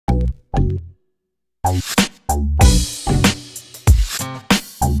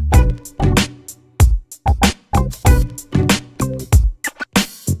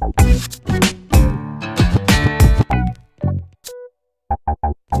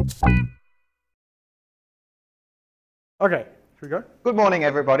Okay, should we go? Good morning,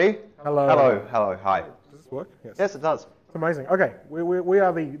 everybody. Hello. Hello, hello, hi. Does this work? Yes. Yes, it does. It's amazing. Okay, we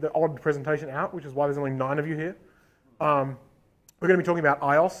are the odd presentation out, which is why there's only 9 of you here. We're going to be talking about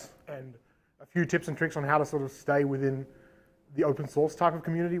iOS and a few tips and tricks on how to sort of stay within the open source type of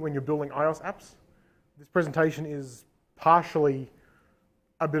community when you're building iOS apps. This presentation is partially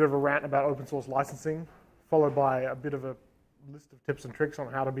a bit of a rant about open source licensing, followed by a bit of a list of tips and tricks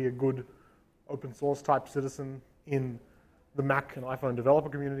on how to be a good open source type citizen in the Mac and iPhone developer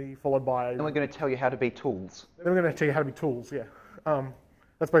community, followed by... And we're going to tell you how to be tools. Then we're going to tell you how to be tools, yeah.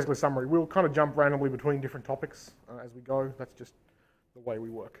 That's basically a summary. We'll kind of jump randomly between different topics as we go. That's just the way we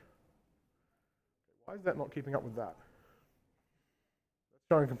work. Why is that not keeping up with that? That's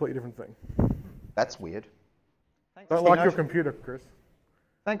showing a completely different thing. That's weird. Thanks, Don't like your computer, Chris.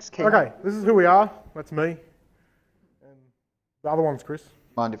 Thanks, Keynote. Okay, this is who we are. That's me. And the other one's Chris.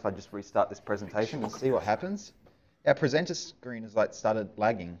 Mind if I just restart this presentation and see what happens? Our presenter screen has started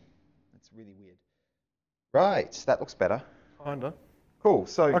lagging. It's really weird. Right, that looks better. Kinda. Cool,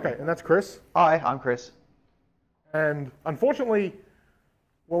 so... Okay, and that's Chris. Hi, I'm Chris. And unfortunately,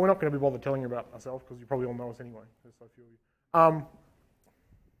 well, we're not going to be bothered telling you about ourselves because you probably all know us anyway. There's so few of you.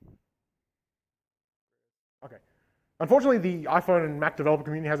 Okay. Unfortunately, the iPhone and Mac developer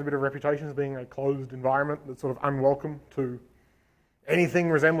community has a bit of a reputation as being a closed environment that's sort of unwelcome to anything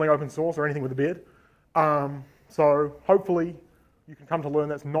resembling open source or anything with a beard. So hopefully you can come to learn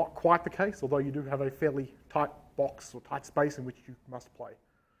that's not quite the case, although you do have a fairly tight box or tight space in which you must play.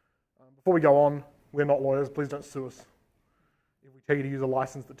 Before we go on, we're not lawyers. Please don't sue us if we tell you to use a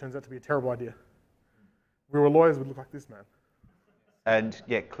license that turns out to be a terrible idea. If we were lawyers, we'd look like this man. And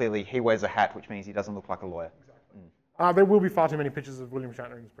yeah, clearly he wears a hat, which means he doesn't look like a lawyer. Exactly. There will be far too many pictures of William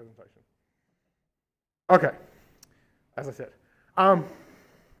Shatner in this presentation. Okay, as I said.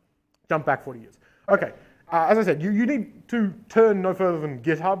 Jump back 40 years. Okay, as I said, you need to turn no further than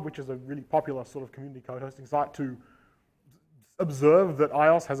GitHub, which is a really popular sort of community code hosting site, to observe that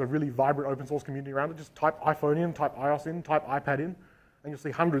iOS has a really vibrant open source community around it. Just type iPhone in, type iOS in, type iPad in, and you'll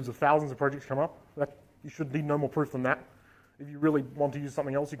see hundreds of thousands of projects come up. You should need no more proof than that. If you really want to use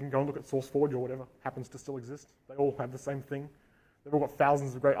something else, you can go and look at SourceForge or whatever happens to still exist. They all have the same thing. They've all got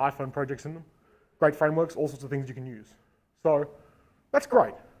thousands of great iPhone projects in them, great frameworks, all sorts of things you can use. So that's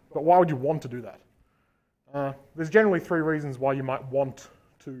great, but why would you want to do that? There's generally 3 reasons why you might want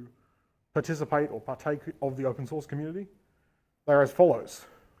to participate or partake of the open source community. They're as follows.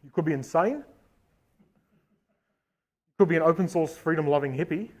 You could be insane. You could be an open source freedom-loving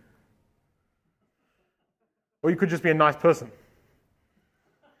hippie. Or you could just be a nice person.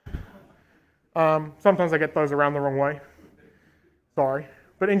 Sometimes I get those around the wrong way. Sorry.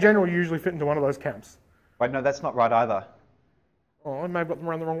 But in general, you usually fit into one of those camps. Wait, no, that's not right either. Oh, I may have got them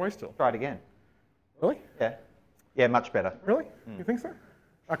around the wrong way still. Try it again. Really? Yeah. Yeah, much better. Really? You think so?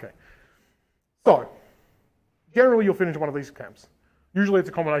 Okay. So, generally you'll fit into one of these camps. Usually it's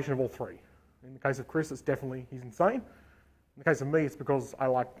a combination of all 3. In the case of Chris, it's definitely he's insane. In the case of me, it's because I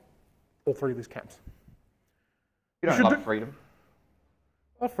like all 3 of these camps. You don't love freedom.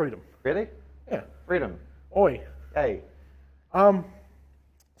 I love freedom. Really? Yeah. Freedom. Oi. Hey. So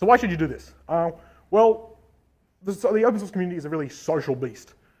why should you do this? Well, the open source community is a really social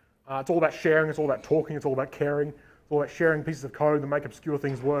beast. It's all about sharing, it's all about talking, it's all about caring, it's all about sharing pieces of code that make obscure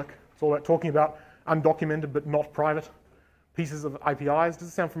things work. It's all about talking about undocumented but not private pieces of APIs. Does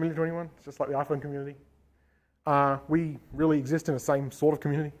it sound familiar to anyone? It's just like the iPhone community. We really exist in the same sort of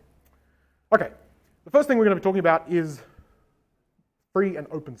community. Okay, the first thing we're going to be talking about is free and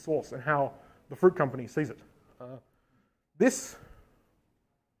open source and how the fruit company sees it. This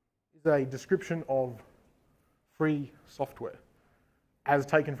is a description of free software as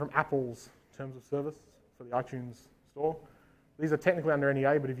taken from Apple's terms of service for the iTunes store. These are technically under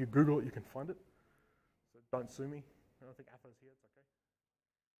NDA, but if you Google it, you can find it. So don't sue me. I don't think Apple's here, it's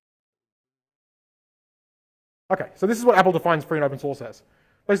okay. Okay, so this is what Apple defines free and open source as.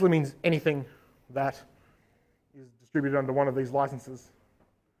 Basically means anything that is distributed under one of these licenses,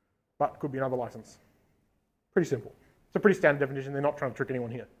 but could be another license. Pretty simple. It's a pretty standard definition. They're not trying to trick anyone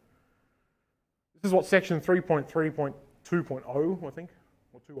here. This is what section 3.3.2.0, I think,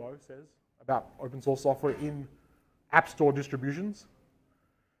 or 2.0 says about open source software in App Store distributions. It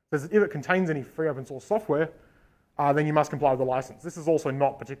says that if it contains any free open source software, then you must comply with the license. This is also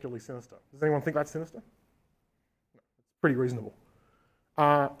not particularly sinister. Does anyone think that's sinister? No, it's pretty reasonable.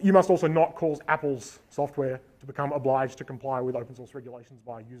 You must also not cause Apple's software to become obliged to comply with open source regulations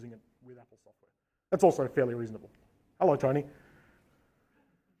by using it with Apple software. That's also fairly reasonable. Hello, Tony.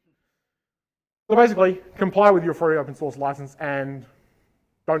 So basically, comply with your free open source license and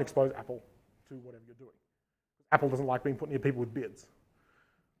don't expose Apple to whatever you're doing. Apple doesn't like being put near people with beards.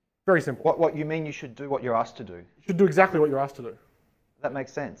 Very simple. What you mean you should do what you're asked to do? You should do exactly what you're asked to do. That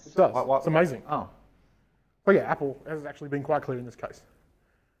makes sense. It does. It's amazing. Oh. So yeah, Apple has actually been quite clear in this case.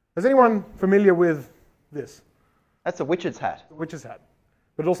 Is anyone familiar with this? That's a witch's hat. The witch's hat.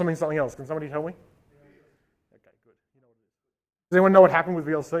 But it also means something else. Can somebody tell me? Okay, good. You know what it is. Does anyone know what happened with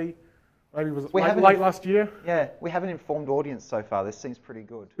VLC? Maybe it was late last year? Yeah, we have an informed audience so far. This seems pretty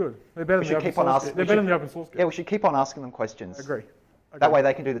good. Good. They're better than the open source. Yeah, we should keep on asking them questions. I agree. Okay. That way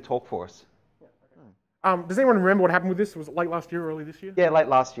they can do the talk for us. Does anyone remember what happened with this? Was it late last year or early this year? Yeah, late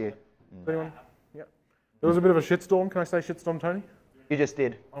last year. Does anyone? Yeah. There was a bit of a shitstorm. Can I say shitstorm, Tony? You just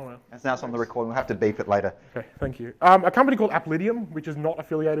did. Oh, no. And now it's on the recording. We'll have to beep it later. Okay, thank you. A company called Applidium, which is not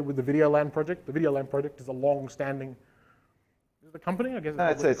affiliated with the Videoland project. The Videoland project is a long-standing... Is it a company? I guess No,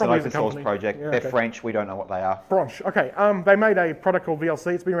 it's an open source project. Yeah, They're French. We don't know what they are. French. Okay. They made a product called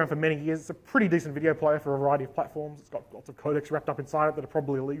VLC. It's been around for many years. It's a pretty decent video player for a variety of platforms. It's got lots of codecs wrapped up inside it that are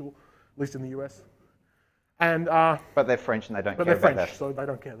probably illegal, at least in the US. And but they're French and they don't care about that. But they're French, so they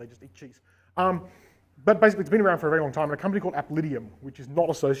don't care. They just eat cheese. But basically, it's been around for a very long time. And a company called Applidium, which is not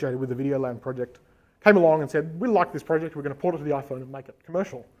associated with the Videoland project, came along and said, we like this project. We're going to port it to the iPhone and make it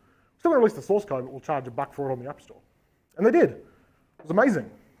commercial. We're still going to release the source code, but we'll charge $1 for it on the App Store. And they did. It was amazing.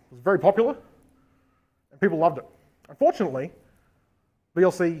 It was very popular, and people loved it. Unfortunately,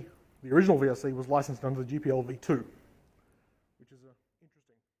 VLC, the original VLC, was licensed under the GPL v2, which is an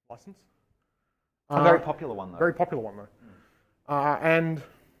interesting license. A very popular one, though. Very popular one, though. And,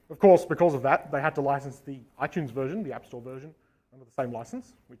 of course, because of that, they had to license the iTunes version, the App Store version, under the same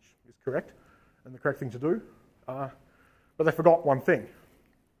license, which is correct, and the correct thing to do. But they forgot one thing.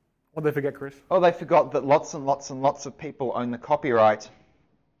 What did they forget, Chris? Oh, they forgot that lots and lots and lots of people own the copyright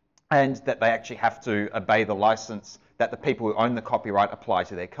and that they actually have to obey the license that the people who own the copyright apply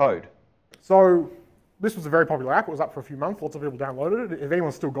to their code. So this was a very popular app. It was up for a few months. Lots of people downloaded it. If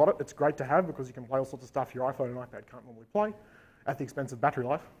anyone's still got it, it's great to have because you can play all sorts of stuff your iPhone and iPad can't normally play at the expense of battery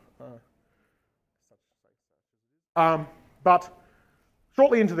life. But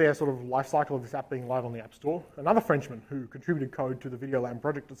shortly into their sort of life cycle of this app being live on the App Store, another Frenchman who contributed code to the Videoland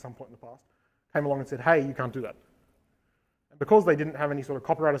project at some point in the past came along and said, hey, you can't do that. And because they didn't have any sort of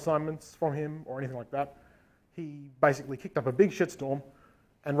copyright assignments from him or anything like that, he basically kicked up a big shitstorm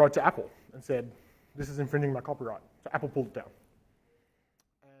and wrote to Apple and said, this is infringing my copyright. So Apple pulled it down.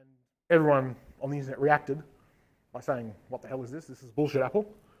 And everyone on the internet reacted by saying, what the hell is this? This is bullshit, Apple.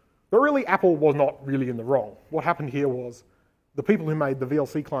 But really, Apple was not really in the wrong. What happened here was the people who made the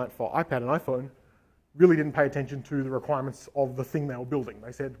VLC client for iPad and iPhone really didn't pay attention to the requirements of the thing they were building.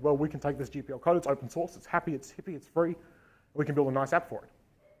 They said, well, we can take this GPL code, it's open source, it's happy, it's hippie, it's free, we can build a nice app for it.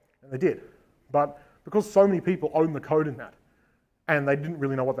 And they did. But because so many people own the code in that, and they didn't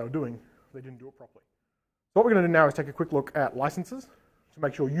really know what they were doing, they didn't do it properly. So what we're going to do now is take a quick look at licenses to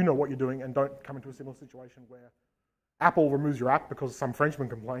make sure you know what you're doing and don't come into a similar situation where Apple removes your app because some Frenchman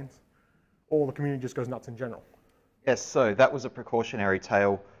complains, or the community just goes nuts in general. Yes, so that was a precautionary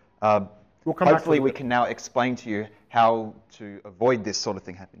tale. We'll Hopefully we can now explain to you how to avoid this sort of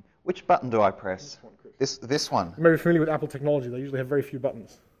thing happening. Which button do I press? This one. You may be familiar with Apple technology. They usually have very few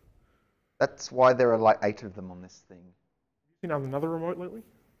buttons. That's why there are like 8 of them on this thing. You know another remote lately?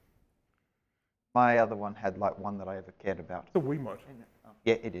 My other one had like one that I ever cared about. It's a Wiimote.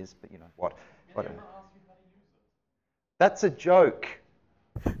 Yeah, it is, but you know what? Whatever. That's a joke.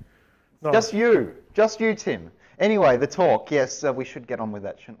 No. Just you, Tim. Anyway, the talk. Yes, we should get on with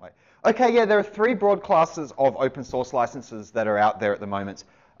that, shouldn't we? Okay, yeah, there are 3 broad classes of open source licenses that are out there at the moment.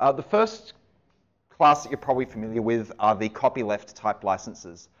 The first class that you're probably familiar with are the copyleft type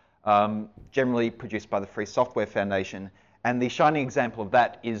licenses, generally produced by the Free Software Foundation. And the shining example of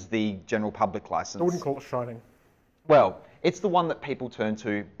that is the general public license. I wouldn't call it shining. Well, it's the one that people turn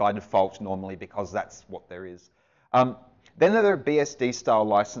to by default normally because that's what there is. Then there are BSD style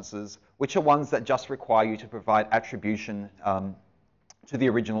licenses, which are ones that just require you to provide attribution to the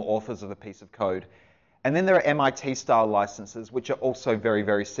original authors of a piece of code. And then there are MIT style licenses, which are also very,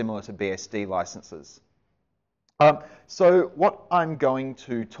 very similar to BSD licenses. So what I'm going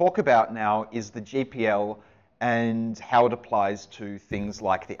to talk about now is the GPL and how it applies to things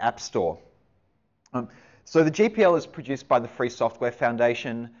like the App Store. So the GPL is produced by the Free Software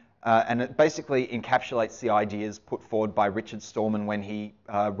Foundation, and it basically encapsulates the ideas put forward by Richard Stallman when he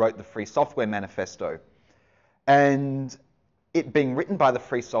wrote the Free Software Manifesto. And it being written by the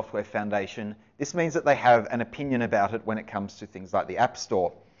Free Software Foundation, this means that they have an opinion about it when it comes to things like the App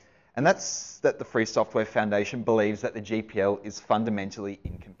Store. And that's that the Free Software Foundation believes that the GPL is fundamentally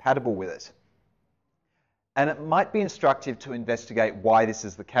incompatible with it. And it might be instructive to investigate why this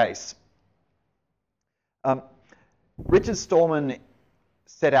is the case. Richard Stallman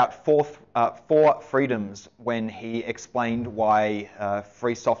set out four freedoms when he explained why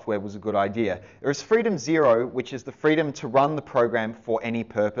free software was a good idea. There is freedom 0, which is the freedom to run the program for any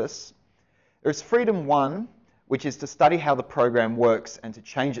purpose. There is freedom 1, which is to study how the program works and to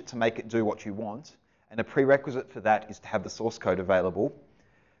change it to make it do what you want. And a prerequisite for that is to have the source code available.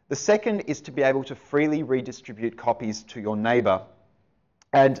 The second is to be able to freely redistribute copies to your neighbor.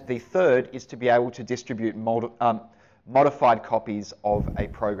 And the third is to be able to distribute modified copies of a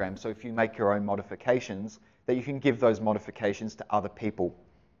program. So if you make your own modifications, that you can give those modifications to other people.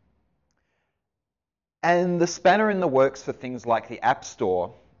 And the spanner in the works for things like the App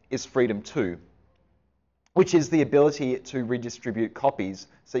Store is freedom 2, which is the ability to redistribute copies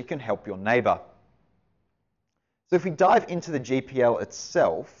so you can help your neighbor. So if we dive into the GPL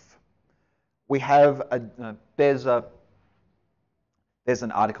itself, we have there's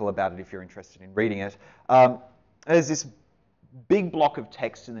an article about it if you're interested in reading it. There's this big block of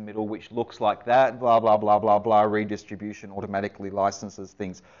text in the middle which looks like that, blah, blah, blah, blah, blah, redistribution, automatically licenses,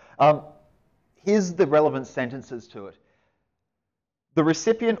 things. Here's the relevant sentences to it. The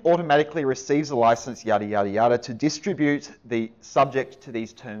recipient automatically receives a license, yada, yada, yada, to distribute the subject to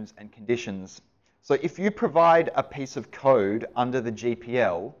these terms and conditions. So if you provide a piece of code under the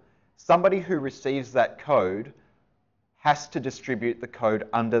GPL, somebody who receives that code has to distribute the code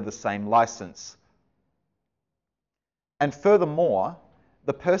under the same license. And furthermore,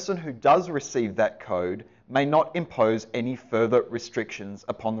 the person who does receive that code may not impose any further restrictions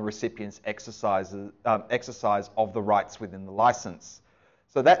upon the recipient's exercise of the rights within the license.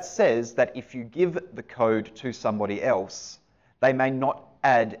 So that says that if you give the code to somebody else, they may not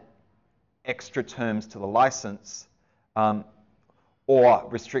add extra terms to the license or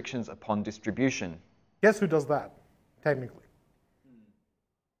restrictions upon distribution. Guess who does that, technically?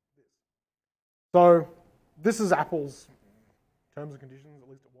 So this is Apple's terms and conditions, at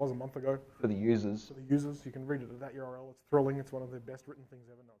least it was a month ago. For the users. For the users. You can read it at that URL. It's thrilling. It's one of the best written things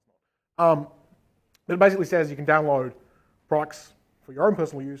ever. No, it's not. But it basically says you can download products for your own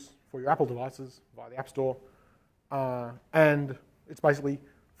personal use, for your Apple devices, via the App Store. And it's basically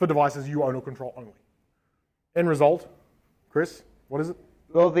for devices you own or control only. End result, Chris, what is it?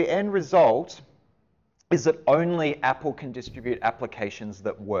 Well, the end result is that only Apple can distribute applications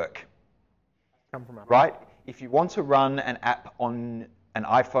that work. Come from Apple. Right? If you want to run an app on an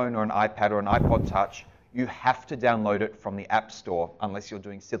iPhone or an iPad or an iPod Touch, you have to download it from the App Store unless you're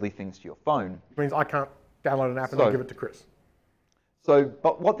doing silly things to your phone. Which means I can't download an app and then give it to Chris.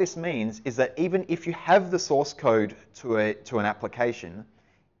 But what this means is that even if you have the source code to an application,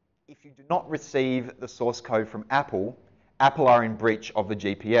 if you do not receive the source code from Apple, Apple are in breach of the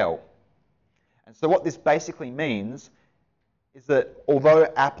GPL. And so what this basically means is that although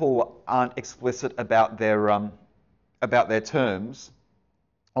Apple aren't explicit about their terms,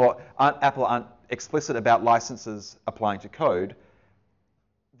 or Apple aren't explicit about licenses applying to code,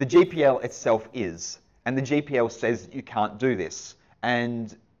 the GPL itself is. And the GPL says that you can't do this.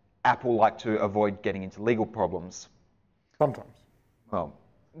 And Apple like to avoid getting into legal problems. Sometimes. Well,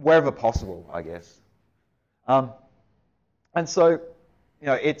 wherever possible, I guess. And so, you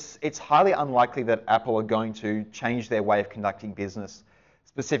know, it's highly unlikely that Apple are going to change their way of conducting business,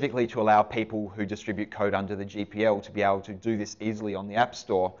 specifically to allow people who distribute code under the GPL to be able to do this easily on the App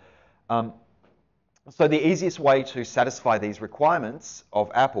Store. So the easiest way to satisfy these requirements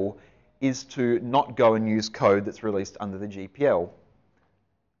of Apple is to not go and use code that's released under the GPL.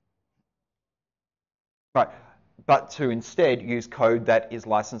 Right. But to instead use code that is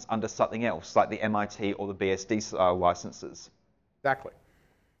licensed under something else, like the MIT or the BSD style licenses. Exactly.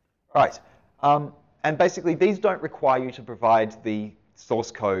 Right. And basically, these don't require you to provide the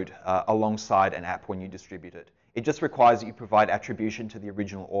source code alongside an app when you distribute it. It just requires that you provide attribution to the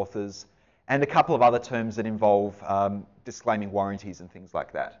original authors and a couple of other terms that involve disclaiming warranties and things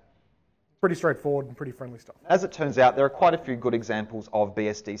like that. Pretty straightforward and pretty friendly stuff. As it turns out, there are quite a few good examples of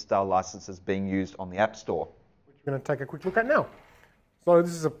BSD style licenses being used on the App Store. We're going to take a quick look at now. So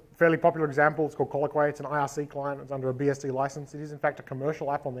this is a fairly popular example. It's called Colloquy. It's an IRC client. It's under a BSD license. It is, in fact, a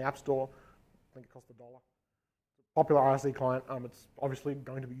commercial app on the App Store. I think it costs $1. Popular IRC client. It's obviously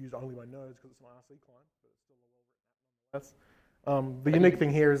going to be used only by nerds because it's an IRC client, but it's still a well-written app nonetheless. The unique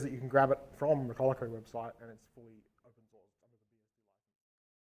thing here is that you can grab it from the Colloquy website, and it's fully open source under the BSD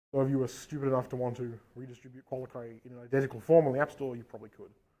license. So if you were stupid enough to want to redistribute Colloquy in an identical form on the App Store, you probably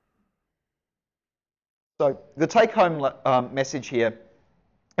could. So the take-home message here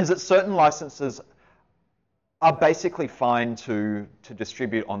is that certain licenses are basically fine to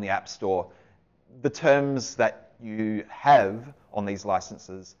distribute on the App Store. the terms that you have on these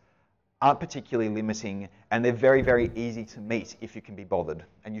licenses aren't particularly limiting, and they're very, very easy to meet if you can be bothered.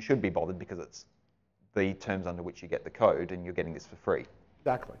 And you should be bothered because it's the terms under which you get the code, and you're getting this for free.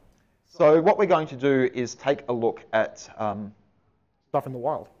 Exactly. So what we're going to do is take a look at Stuff in the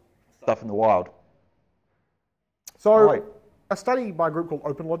wild. stuff in the wild. So Right. a study by a group called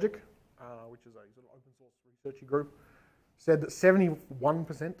OpenLogic, which is a sort of open source researchy group, said that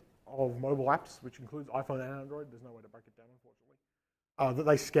 71% of mobile apps, which includes iPhone and Android, there's no way to break it down, unfortunately, that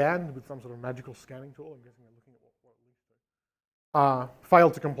they scanned with some sort of magical scanning tool, I'm guessing they're looking at what it leads to,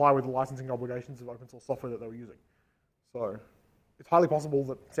 failed to comply with the licensing obligations of open source software that they were using. So it's highly possible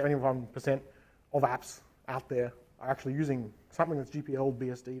that 71% of apps out there are actually using something that's GPL,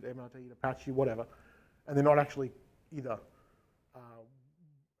 BSD, MRT, Apache, whatever, and they're not actually either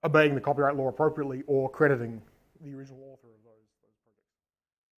obeying the copyright law appropriately or crediting the original author of those projects.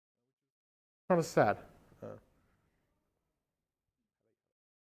 Kind of sad.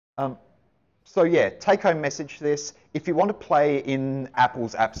 So yeah, take-home message to this. If you want to play in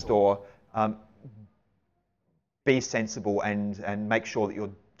Apple's App Store, be sensible and make sure that you're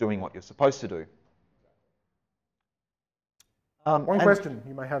doing what you're supposed to do. One question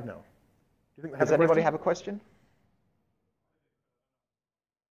you may have now. Do you think they have Does anybody have a question?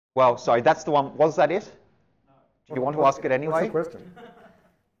 Well, sorry, that's the one. Was that it? Do you want to ask it anyway? What's the question?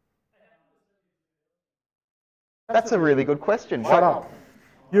 That's a really good question. Shut up.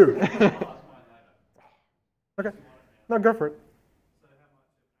 You. Okay. No, go for it.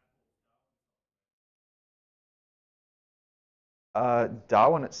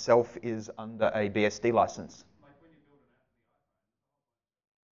 Darwin itself is under a BSD license.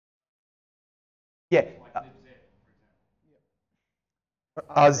 Yeah.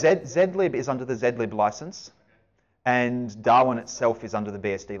 Zlib is under the Zlib license, and Darwin itself is under the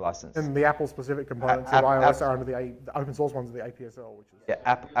BSD license. And the Apple-specific components of iOS are under the open source ones are the APSL, which is...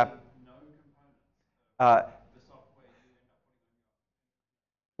 Yeah,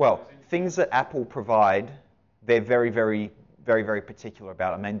 well, things that Apple provide, they're very, very, very, very particular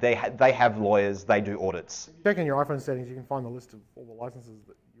about. I mean, they have lawyers, they do audits. If you check in your iPhone settings, you can find the list of all the licenses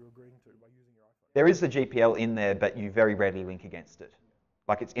that you're agreeing to by using your iPhone. There is the GPL in there, but you very rarely link against it.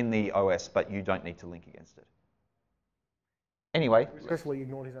 Like, it's in the OS, but you don't need to link against it. Anyway. Successfully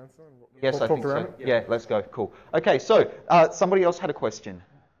ignored his answer. Yes, I think so. Yeah, let's go. Cool. Okay, so somebody else had a question.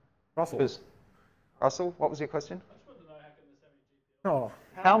 Russell. Russell, what was your question? I just wanted to know Oh,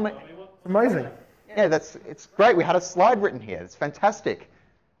 how many? amazing. Yeah, it's great. We had a slide written here. It's fantastic.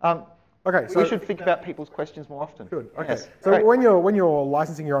 Okay, so we should think about people's questions more often. good. Okay. Yes, So great. when you're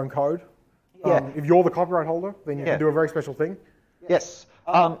licensing your own code, if you're the copyright holder, then you Yeah. can do a very special thing. Yes.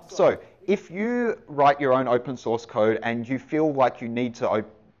 So if you write your own open source code and you feel like you need to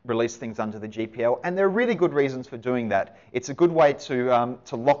release things under the GPL, and there are really good reasons for doing that. It's a good way to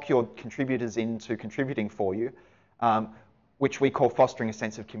lock your contributors into contributing for you, which we call fostering a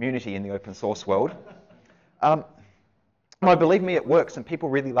sense of community in the open source world. No, believe me, it works, and people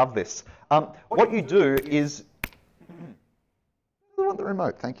really love this. What you do is... I want the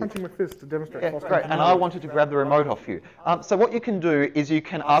remote, thank you. Punching my fist to demonstrate. Yeah, fostering great. And I wanted to grab the remote off you. So what you can do is you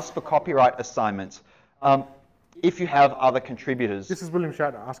can ask for copyright assignment if you have other contributors. This is William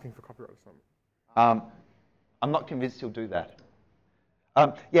Shatner asking for copyright assignment. I'm not convinced he'll do that.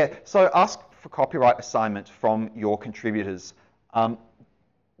 Yeah, so ask for copyright assignment from your contributors.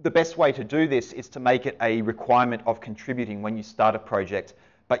 The best way to do this is to make it a requirement of contributing when you start a project,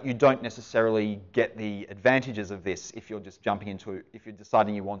 but you don't necessarily get the advantages of this if you're just if you're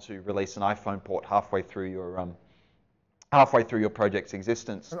deciding you want to release an iPhone port halfway through your project's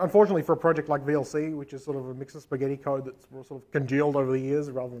existence. Unfortunately, for a project like VLC, which is sort of a mix of spaghetti code that's sort of congealed over the years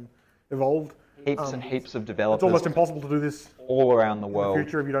rather than evolved, Heaps and heaps of developers. it's almost impossible to do this all around the in world. the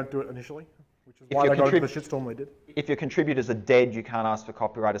future if you don't do it initially, which is why they go through the shitstorm they did. If your contributors are dead, you can't ask for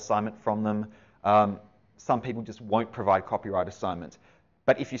copyright assignment from them. Some people just won't provide copyright assignment.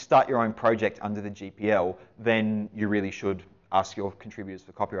 But if you start your own project under the GPL, then you really should ask your contributors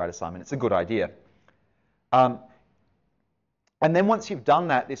for copyright assignment. It's a good idea. And then once you've done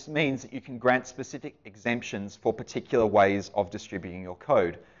that, this means that you can grant specific exemptions for particular ways of distributing your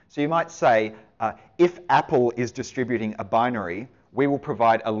code. So you might say, if Apple is distributing a binary, we will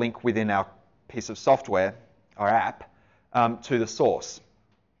provide a link within our piece of software, our app, to the source.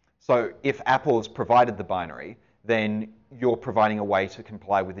 So if Apple has provided the binary, then you're providing a way to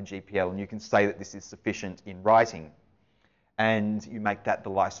comply with the GPL, and you can say that this is sufficient in writing, and you make that the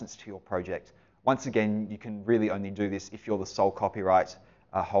license to your project. Once again, you can really only do this if you're the sole copyright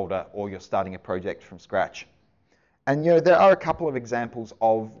holder or you're starting a project from scratch. And there are a couple of examples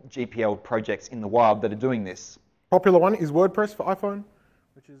of GPL projects in the wild that are doing this. Popular one is WordPress for iPhone,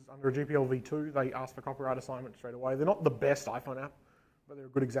 which is under a GPL v2. They ask for copyright assignment straight away. They're not the best iPhone app, but they're a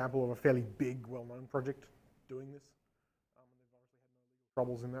good example of a fairly big, well-known project doing this. They've obviously had no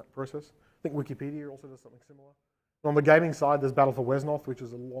troubles in that process. I think Wikipedia also does something similar. On the gaming side, there's Battle for Wesnoth, which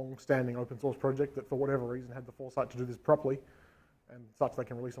is a long-standing open source project that, for whatever reason, had the foresight to do this properly, and such they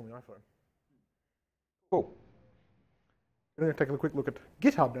can release on the iPhone. Cool. We're going to take a quick look at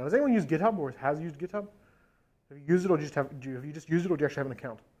GitHub now. Has anyone used GitHub or has used GitHub? Have you used it, or have you just used it, or do you actually have an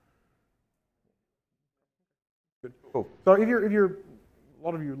account? Good. Cool. So if you're, a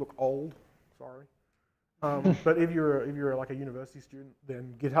lot of you look old. Sorry. But if you're like a university student,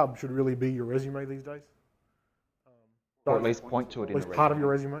 then GitHub should really be your resume these days. Or at least point to it in the resume. It's part of your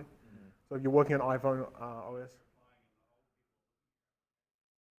resume. Mm-hmm. So if you're working on iPhone OS.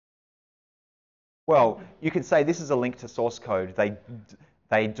 Well, you could say this is a link to source code.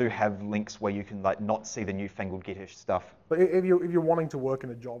 They do have links where you can not see the newfangled Gitish stuff. But if you're wanting to work in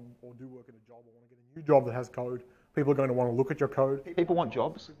a job, or do work in a job, or want to get a new job that has code, people are going to want to look at your code. People want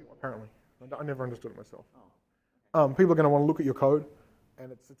jobs? Apparently. I never understood it myself. People are going to want to look at your code,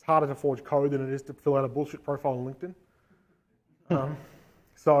 and it's harder to forge code than it is to fill out a bullshit profile on LinkedIn.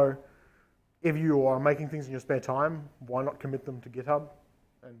 So if you are making things in your spare time, why not commit them to GitHub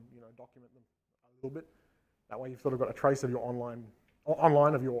and document them a little bit? That way you've sort of got a trace of your online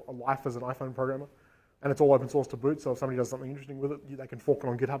of your life as an iPhone programmer, and it's all open source to boot. So if somebody does something interesting with it, they can fork it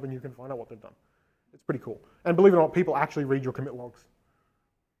on GitHub and you can find out what they've done. It's pretty cool. And believe it or not, people actually read your commit logs.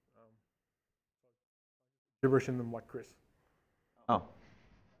 Gibberish in them like Chris. Oh,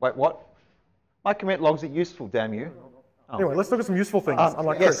 wait, what? My commit logs are useful, damn you. Oh. Anyway, let's look at some useful things,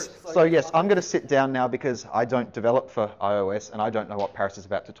 unlike yes. Chris. So yes, I'm going to sit down now because I don't develop for iOS and I don't know what Paris is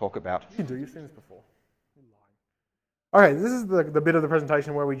about to talk about. You do, you've seen this before. You're lying. Okay, this is the bit of the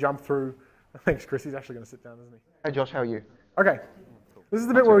presentation where we jump through. Thanks, Chris. He's actually going to sit down, isn't he? Hey Josh, how are you? Okay, this is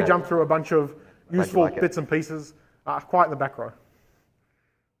the bit where we jump through a bunch of useful bits and pieces, quiet in the back row.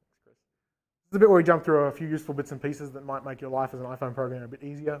 This is the bit where we jump through a few useful bits and pieces that might make your life as an iPhone programmer a bit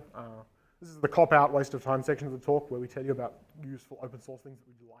easier. This is the cop-out, waste of time section of the talk where we tell you about useful open source things that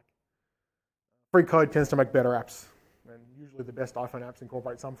we like. Free code tends to make better apps, and usually the best iPhone apps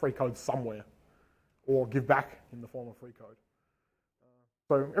incorporate some free code somewhere or give back in the form of free code.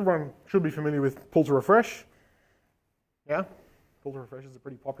 So everyone should be familiar with pull to refresh. Yeah, pull to refresh is a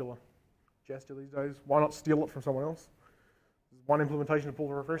pretty popular gesture these days. Why not steal it from someone else? There's one implementation of pull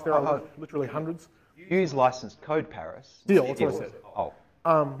to refresh. There are literally hundreds. Use licensed code, Paris. Steal, that's what I said. Oh.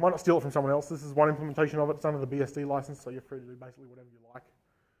 Why not steal it from someone else? This is one implementation of it. It's under the BSD license, so you're free to do basically whatever you like.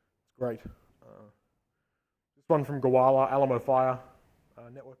 It's great. This one from Gowalla, Alamo Fire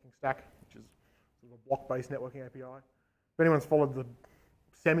networking stack, which is sort of a block-based networking API. If anyone's followed the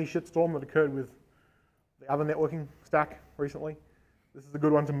semi-shitstorm that occurred with the other networking stack recently, this is a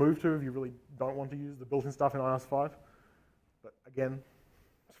good one to move to if you really don't want to use the built-in stuff in iOS 5. But again,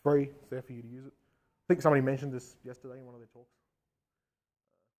 it's free. It's there for you to use it. I think somebody mentioned this yesterday in one of their talks.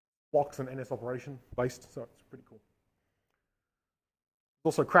 Blocks and NS operation based, so it's pretty cool.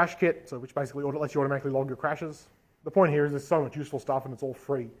 There's also CrashKit, which basically lets you automatically log your crashes. The point here is there's so much useful stuff and it's all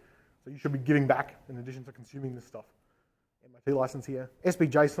free, so you should be giving back in addition to consuming this stuff. MIT license here.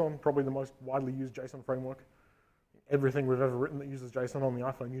 SB-JSON, probably the most widely used JSON framework. Everything we've ever written that uses JSON on the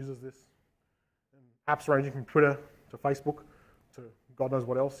iPhone uses this. And apps ranging from Twitter to Facebook to God knows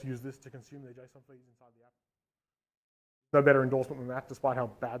what else use this to consume their JSON feeds inside the app. No better endorsement than that, despite how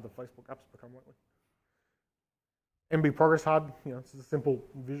bad the Facebook apps become lately. MB Progress HUD, this is a simple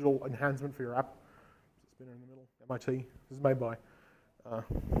visual enhancement for your app. It's a spinner in the middle. MIT. This is made by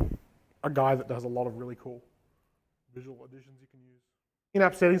a guy that does a lot of really cool visual additions you can use.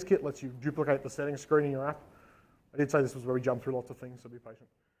 In-app settings kit lets you duplicate the settings screen in your app. I did say this was where we jump through lots of things, so be patient.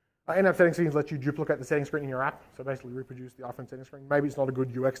 In-app settings lets you duplicate the settings screen in your app, so basically reproduce the iPhone settings screen. Maybe it's not a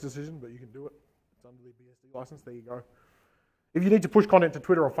good UX decision, but you can do it. It's under the BSD license. There you go. If you need to push content to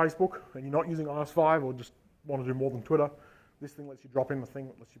Twitter or Facebook and you're not using iOS 5 or just want to do more than Twitter, this thing lets you drop in the thing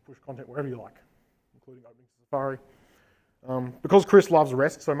that lets you push content wherever you like, including opening Safari. Because Chris loves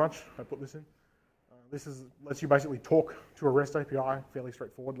REST so much, I put this in. This lets you basically talk to a REST API fairly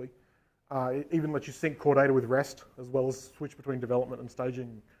straightforwardly. It even lets you sync core data with REST, as well as switch between development and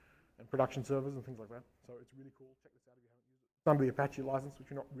staging and production servers and things like that. So it's really cool. Check this out if you haven't used it. It's under the Apache license,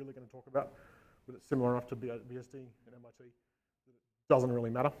 which we're not really going to talk about, but it's similar enough to BSD and MIT. Doesn't really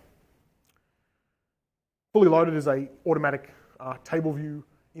matter. Fully loaded is a automatic table view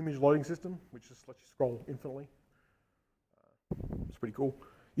image loading system, which just lets you scroll infinitely. It's pretty cool.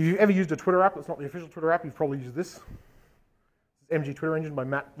 If you've ever used a Twitter app that's not the official Twitter app, you've probably used this. This is MG Twitter Engine by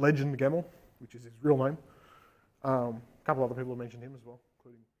Matt Legend Gemmell, which is his real name. A couple other people have mentioned him as well,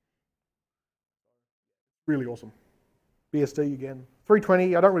 including. Really awesome. BSD again.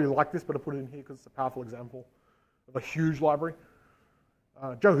 320, I don't really like this, but I put it in here because it's a powerful example of a huge library.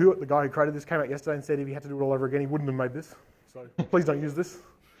 Joe Hewitt, the guy who created this, came out yesterday and said if he had to do it all over again, he wouldn't have made this. So please don't use this.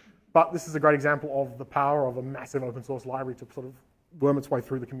 But this is a great example of the power of a massive open source library to sort of worm its way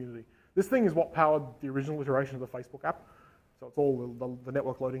through the community. This thing is what powered the original iteration of the Facebook app. So it's all the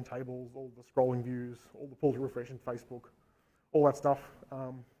network loading tables, all the scrolling views, all the pull to refresh in Facebook, all that stuff.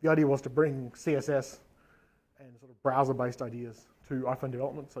 The idea was to bring CSS and sort of browser-based ideas to iPhone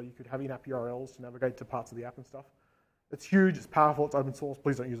development, so you could have in-app URLs to navigate to parts of the app and stuff. It's huge, it's powerful, it's open source,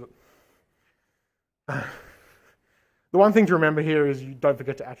 please don't use it. The one thing to remember here is you don't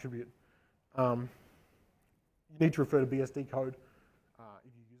forget to attribute. You need to refer to BSD code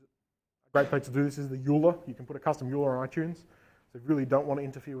if you use it. A great place to do this is the EULA. You can put a custom EULA on iTunes. So if you really don't want to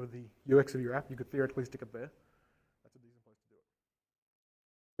interfere with the UX of your app, you could theoretically stick it there. That's a decent place to do it.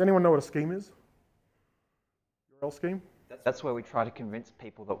 Does anyone know what a scheme is? URL scheme? That's where we try to convince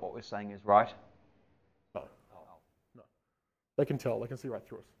people that what we're saying is right. No. No. They can tell. They can see right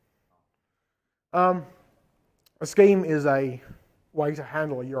through us. A scheme is a way to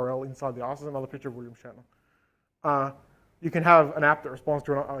handle a URL inside the ISO. This is another picture of William Shatner. You can have an app that responds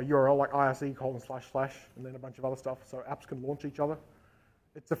to a URL like IRC:// and then a bunch of other stuff, so apps can launch each other.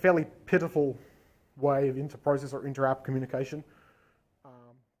 It's a fairly pitiful way of inter-process or inter-app communication,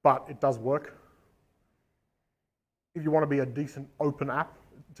 but it does work. If you want to be a decent open app,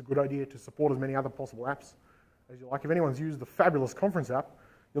 it's a good idea to support as many other possible apps as you like. If anyone's used the fabulous conference app,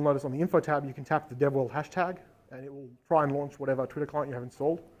 you'll notice on the info tab you can tap the DevWorld hashtag and it will try and launch whatever Twitter client you have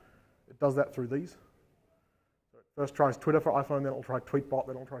installed. It does that through these. So it first tries Twitter for iPhone, then it'll try Tweetbot,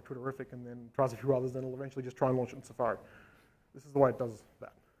 then it'll try Twitterrific, and then tries a few others, then it'll eventually just try and launch it in Safari. This is the way it does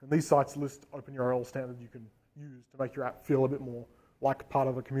that. And these sites list open URL standards you can use to make your app feel a bit more like part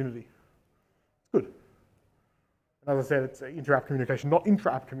of a community. It's good. And as I said, it's inter-app communication, not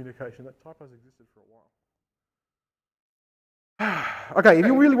intra-app communication. That typo's existed for a while. Okay, if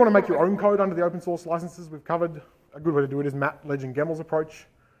you really want to make your own code under the open source licenses we've covered, a good way to do it is Matt Legend Gemmell's approach.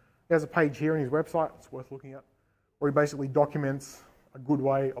 He has a page here in his website, it's worth looking at, where he basically documents a good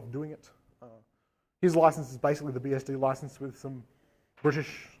way of doing it. His license is basically the BSD license with some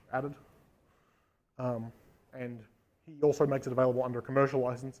British added. And he also makes it available under a commercial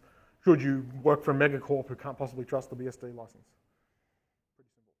license, should you work for a megacorp who can't possibly trust the BSD license. Pretty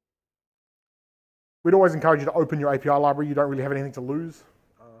simple. We'd always encourage you to open your API library. You don't really have anything to lose.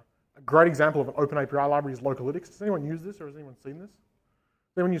 A great example of an open API library is Localytics. Does anyone use this, or has anyone seen this?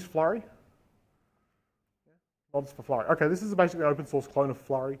 Does anyone use Flurry? Yeah? Nods for Flurry. Okay, this is basically an open source clone of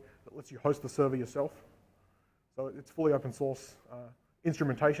Flurry that lets you host the server yourself. So it's fully open source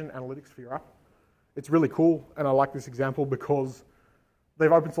instrumentation, analytics for your app. It's really cool, and I like this example because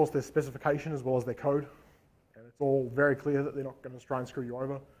they've open sourced their specification as well as their code, and it's all very clear that they're not going to try and screw you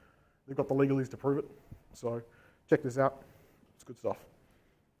over. They've got the legalese to prove it, so check this out. It's good stuff.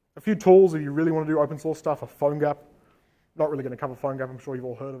 A few tools if you really want to do open source stuff are PhoneGap. Not really going to cover PhoneGap. I'm sure you've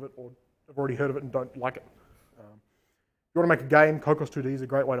all heard of it or have already heard of it and don't like it. If you want to make a game, Cocos2D is a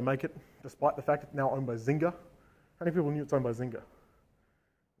great way to make it, despite the fact it's now owned by Zynga. How many people knew it's owned by Zynga?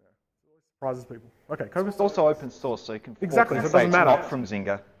 Yeah. It always surprises people. Okay, Cocos. It's also open source, so you can exactly, so it say doesn't it's matter. not from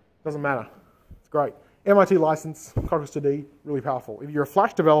Zynga. Doesn't matter. It's great. MIT license, Cocos2D, really powerful. If you're a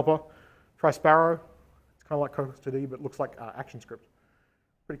Flash developer, try Sparrow. It's kind of like Cocos2D, but it looks like ActionScript.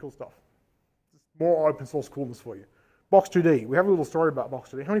 Pretty cool stuff. Just more open source coolness for you. Box2D. We have a little story about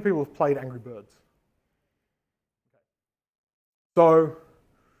Box2D. How many people have played Angry Birds? So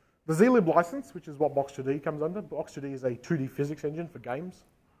the zlib license, which is what Box2D comes under, Box2D is a 2D physics engine for games.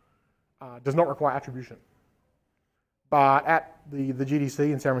 Does not require attribution. But at the GDC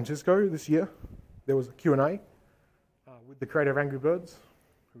in San Francisco this year, there was a Q&A with the creator of Angry Birds,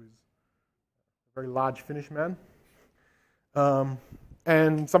 who is a very large Finnish man.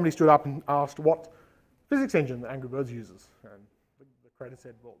 And somebody stood up and asked what physics engine Angry Birds uses. And the creator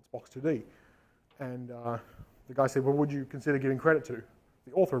said, well, it's Box2D. And the guy said, well, would you consider giving credit to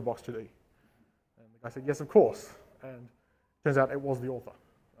the author of Box2D? And the guy said, yes, of course. And it turns out it was the author.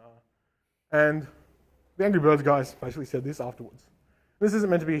 And the Angry Birds guys basically said this afterwards. This isn't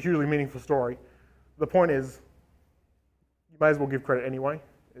meant to be a hugely meaningful story. The point is, you may as well give credit anyway.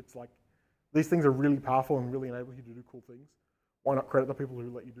 It's like, these things are really powerful and really enable you to do cool things. Why not credit the people who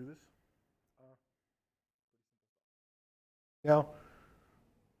let you do this? Now,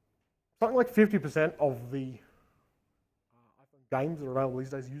 something like 50% of the iPhone games that are available these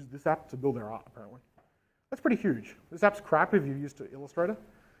days use this app to build their art, apparently. That's pretty huge. This app's crap if you're used to Illustrator,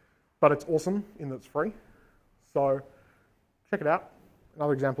 but it's awesome in that it's free. So check it out.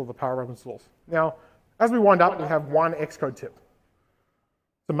 Another example of the power of open source. Now, as we wind up, we have one Xcode tip.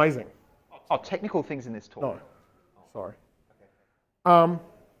 It's amazing. Oh, technical things in this talk. No, sorry.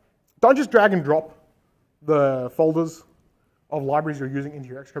 Don't just drag and drop the folders of libraries you're using into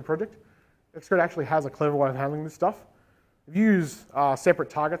your Xcode project. Xcode actually has a clever way of handling this stuff. If you use separate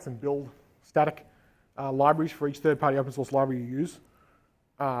targets and build static libraries for each third-party open source library you use,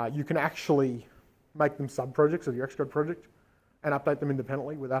 you can actually make them sub-projects of your Xcode project and update them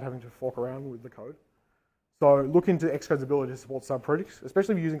independently without having to fork around with the code. So look into Xcode's ability to support sub-projects,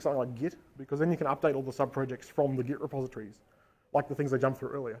 especially if you're using something like Git, because then you can update all the sub-projects from the Git repositories, like the things I jumped through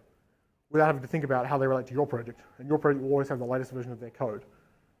earlier, without having to think about how they relate to your project. And your project will always have the latest version of their code.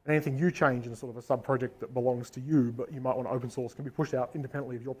 And anything you change in sort of a sub-project that belongs to you, but you might want to open source, can be pushed out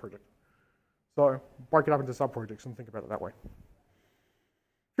independently of your project. So break it up into sub-projects and think about it that way.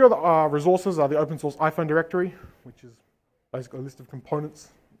 A few other resources are the open source iPhone directory, which is basically a list of components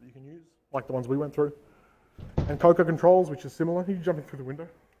that you can use, like the ones we went through. And Cocoa controls, which is similar. Are you jumping through the window?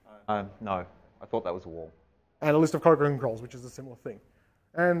 No, I thought that was a wall. And a list of Cocoa controls, which is a similar thing.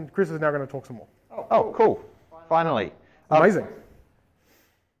 And Chris is now going to talk some more. Oh, cool. Finally. Amazing.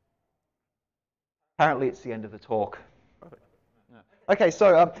 Apparently it's the end of the talk. Perfect. Okay,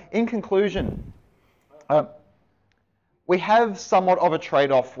 so in conclusion, we have somewhat of a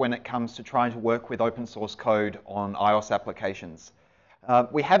trade-off when it comes to trying to work with open source code on iOS applications.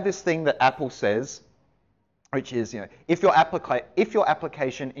 We have this thing that Apple says, which is, if your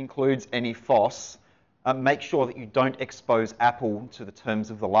application includes any FOSS, make sure that you don't expose Apple to the terms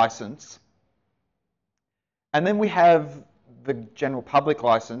of the license. And then we have the general public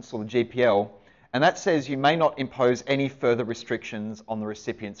license, or the GPL, and that says you may not impose any further restrictions on the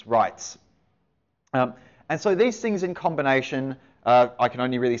recipient's rights. And so these things in combination, I can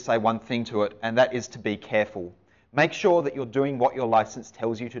only really say one thing to it, and that is to be careful. Make sure that you're doing what your license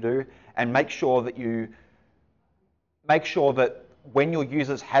tells you to do, and make sure that when your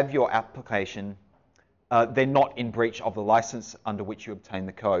users have your application, they're not in breach of the license under which you obtain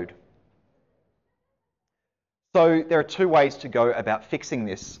the code. So there are two ways to go about fixing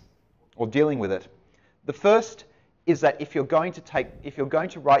this or dealing with it. The first is that if you're going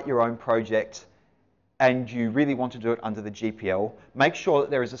to write your own project and you really want to do it under the GPL, make sure that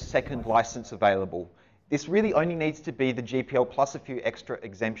there is a second license available. This really only needs to be the GPL plus a few extra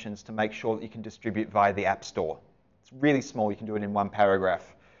exemptions to make sure that you can distribute via the App Store. It's really small, you can do it in one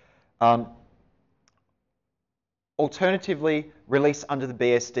paragraph. Alternatively, release under the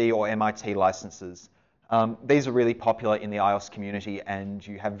BSD or MIT licenses. These are really popular in the iOS community, and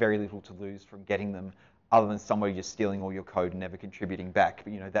you have very little to lose from getting them, other than somebody just stealing all your code and never contributing back.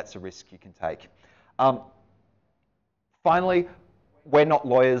 But that's a risk you can take. Finally, we're not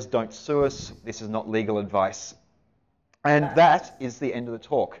lawyers, don't sue us. This is not legal advice. And that is the end of the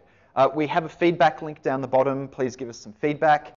talk. We have a feedback link down the bottom. Please give us some feedback.